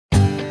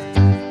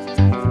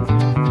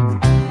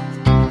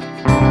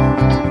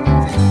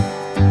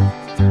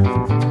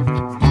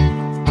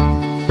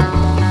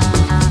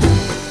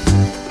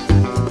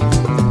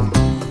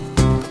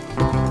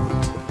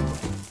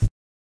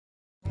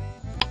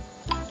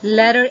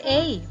Letter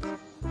A.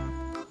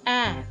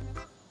 A.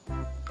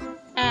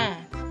 A.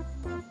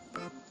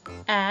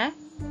 A.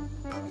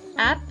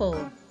 Apple.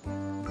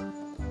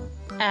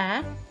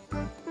 A.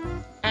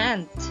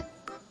 Ant.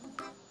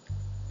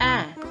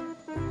 A.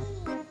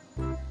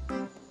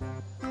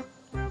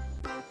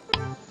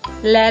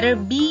 Letter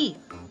B.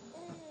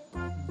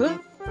 B.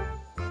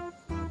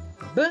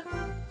 B.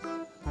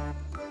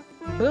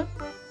 B.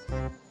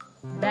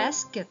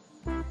 Basket.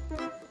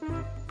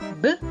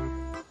 B.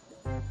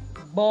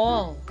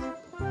 Ball.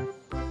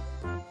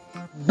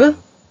 B.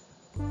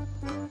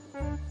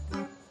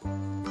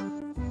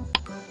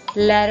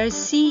 Letter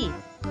C.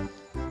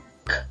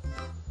 K.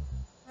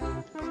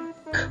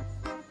 K.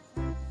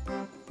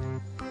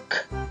 K.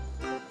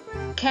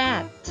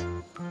 Cat.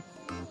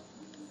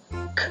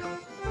 K.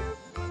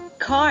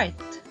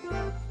 Cart.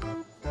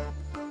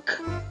 K.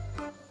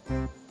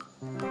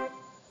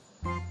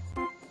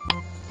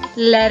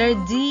 Letter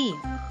D.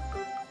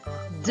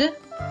 D.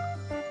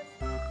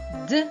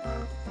 D.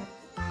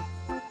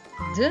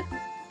 D.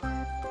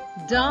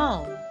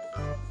 Doll.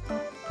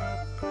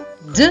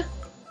 D.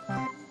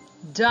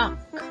 Duck.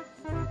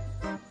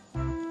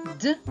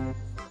 D.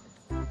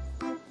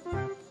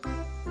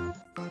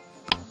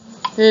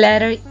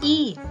 Letter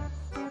E.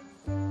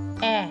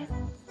 E.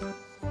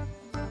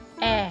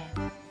 E.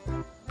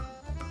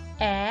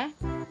 E.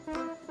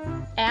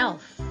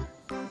 Elf.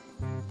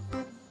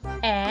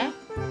 E.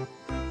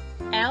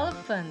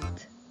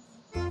 Elephant.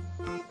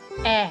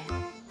 E.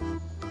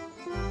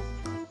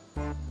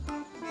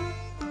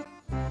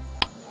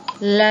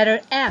 Letter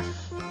F.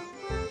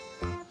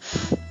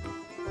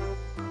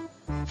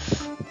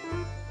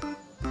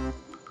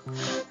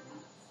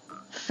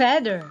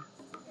 Feather.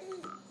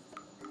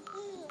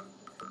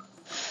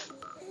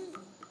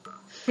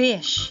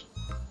 Fish.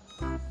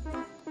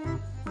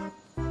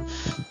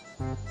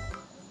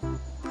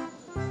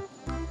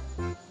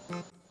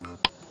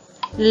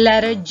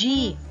 Letter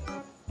G.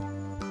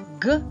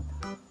 G.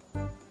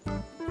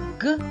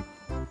 G.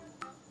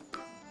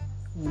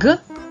 G.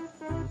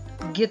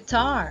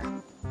 Guitar.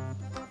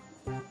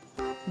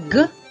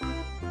 G.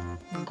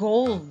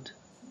 Gold.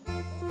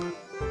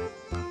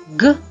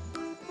 G.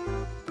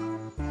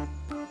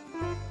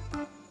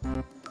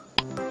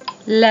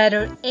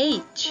 Letter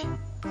H.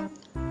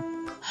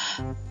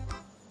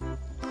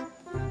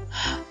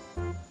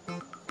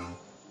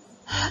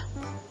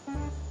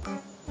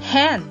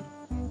 Hen.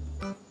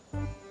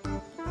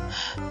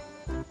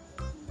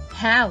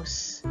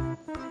 House.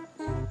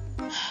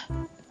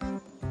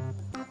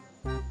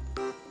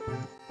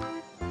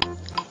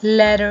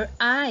 Letter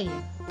I.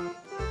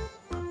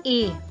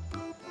 E.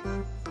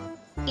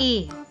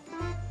 E.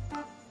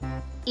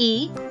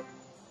 E.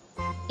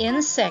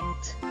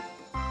 Insect.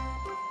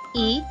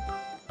 E.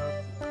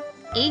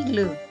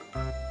 Igloo.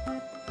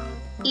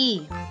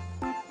 E.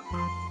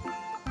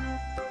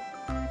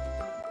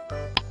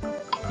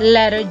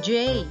 Letter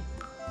J.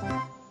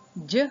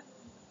 J.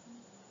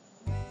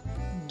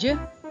 J.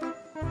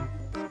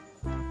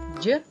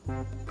 J.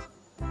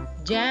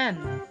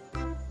 Jam.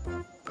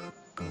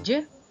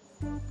 J.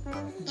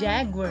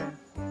 Jaguar.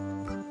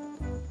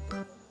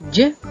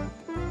 J.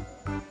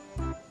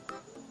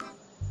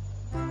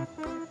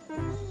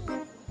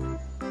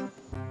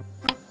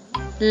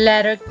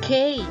 Letter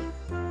K.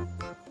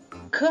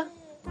 K.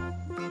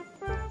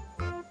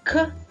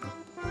 K.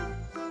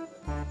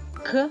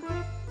 K.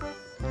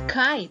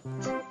 Kite.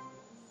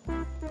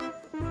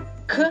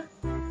 K.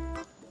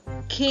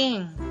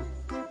 King.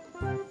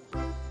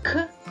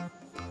 K.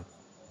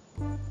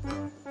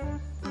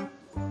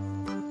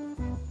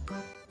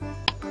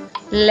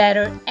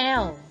 Letter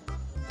L.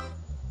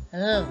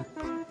 L.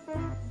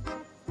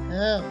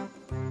 L.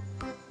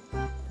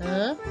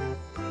 L.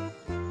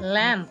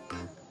 Lamp.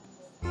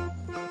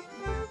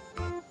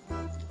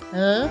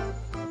 L.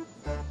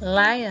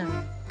 Lion.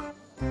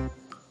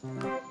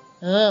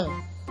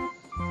 L.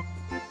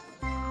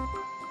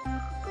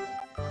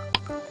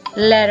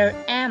 Letter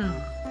M.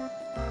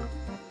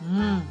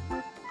 M.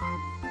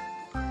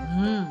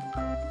 M.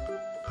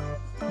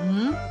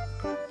 M.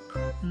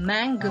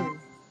 Mango.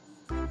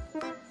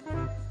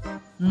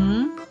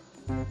 M.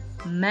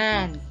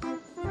 Man.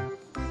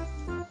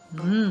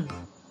 M.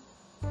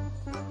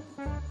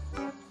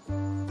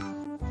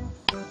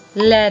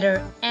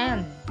 Letter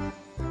N.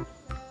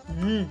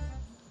 N.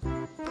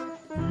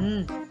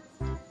 N.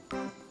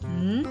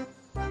 N.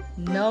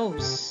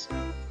 Nose.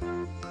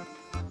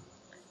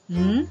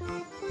 N.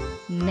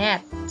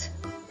 Net.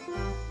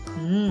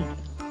 N.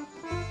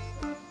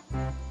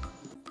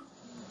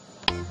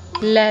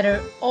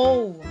 Letter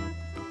O.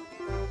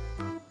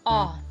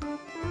 A.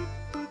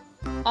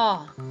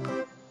 A.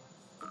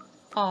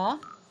 A.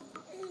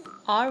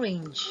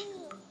 Orange.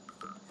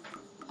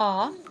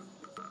 A.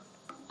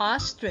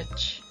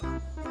 Ostrich.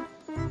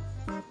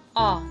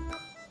 A.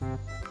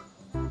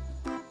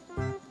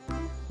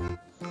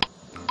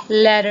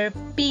 Letter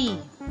P.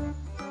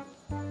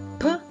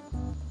 P.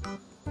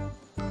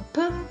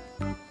 P.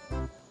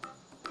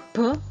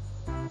 P.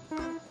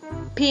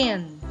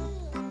 Pin.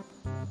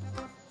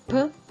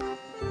 P.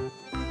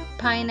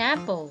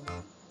 Pineapple.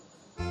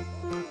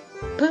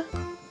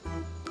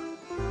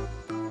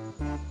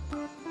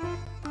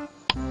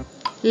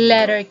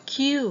 Letter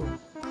Q.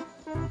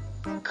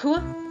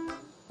 Q.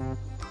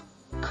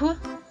 Q.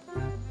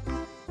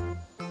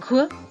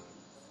 Q.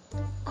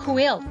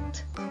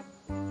 Quilt.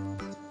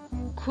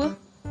 Q.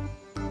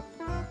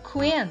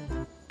 Queen.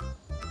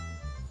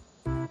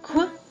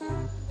 Q.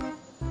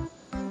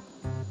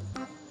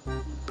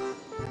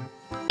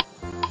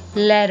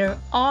 Letter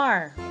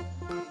R.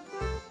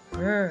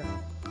 R.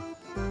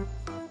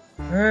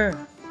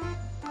 R.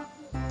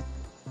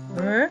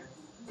 R.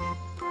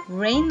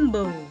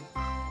 Rainbow.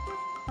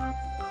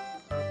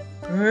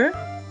 R.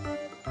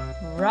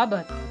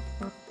 Robot.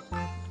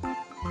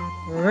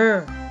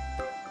 R.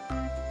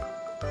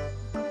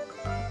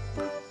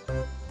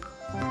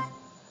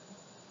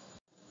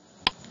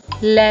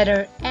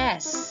 Letter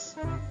S.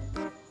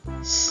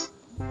 S.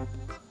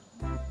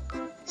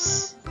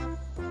 S.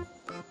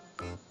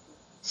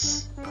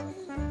 S.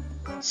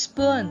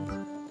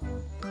 Spoon.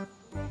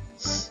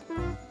 S.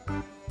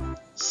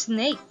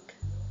 Snake.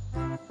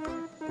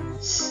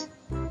 S.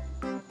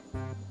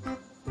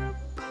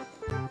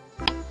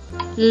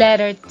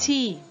 Letter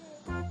T.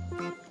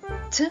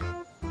 T.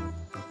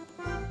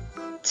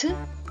 T.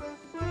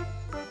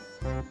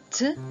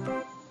 T.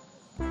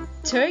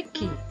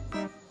 Turkey.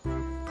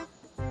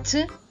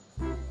 T.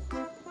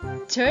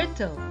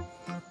 Turtle.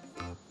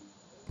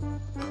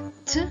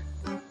 T.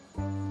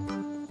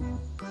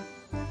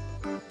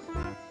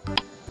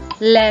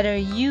 Letter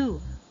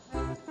U.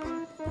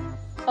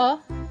 A.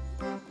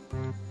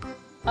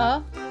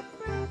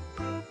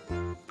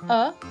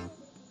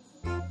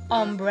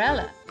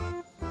 Umbrella.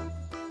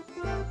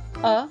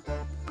 A.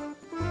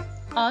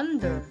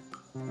 Under.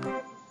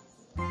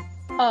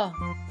 A.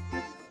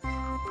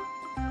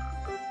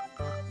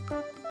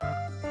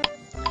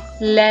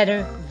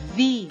 Letter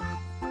V.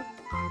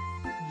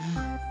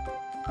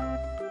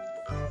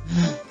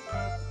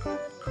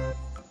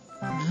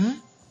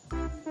 V.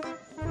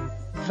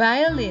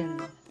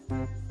 Violin.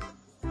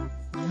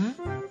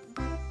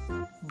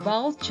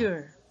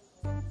 Vulture.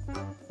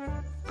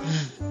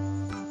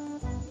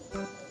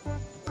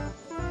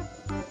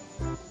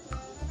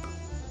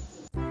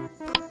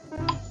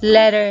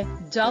 Letter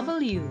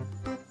W.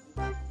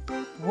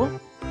 W.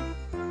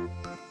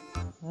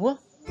 W.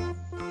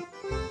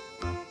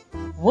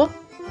 W.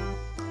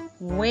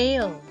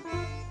 Whale.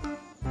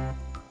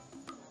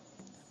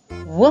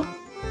 W.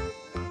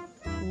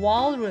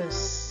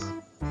 Walrus.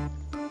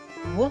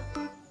 W.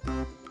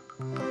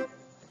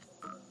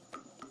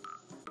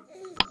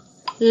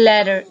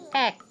 Letter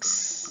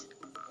X.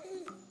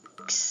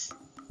 X.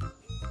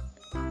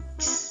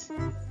 X.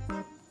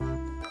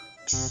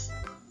 X.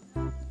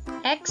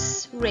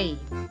 X-ray.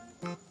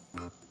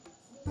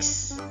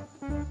 X.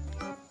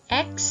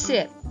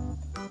 Exit.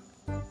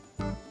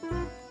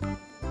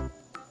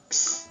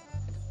 X.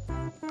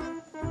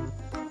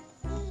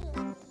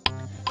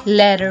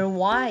 Letter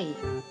Y.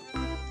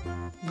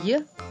 Y.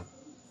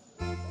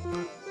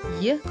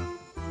 Y.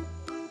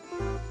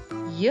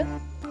 Y.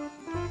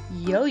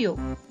 Yo-yo.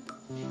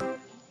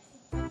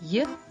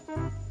 Y.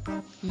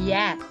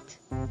 Yat.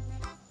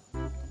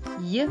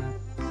 Y.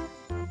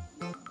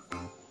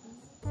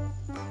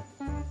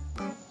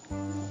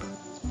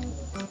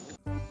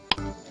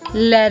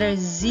 Letter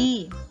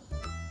Z.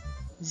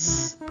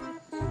 Z.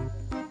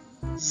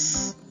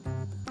 Z.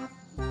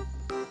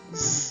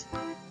 Z.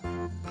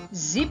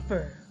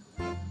 Zipper.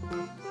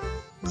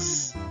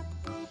 Z.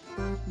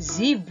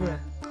 Zebra.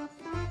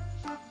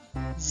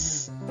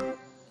 Z.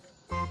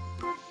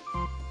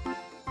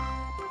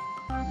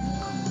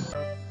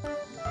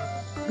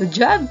 Good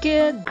job,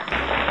 kid!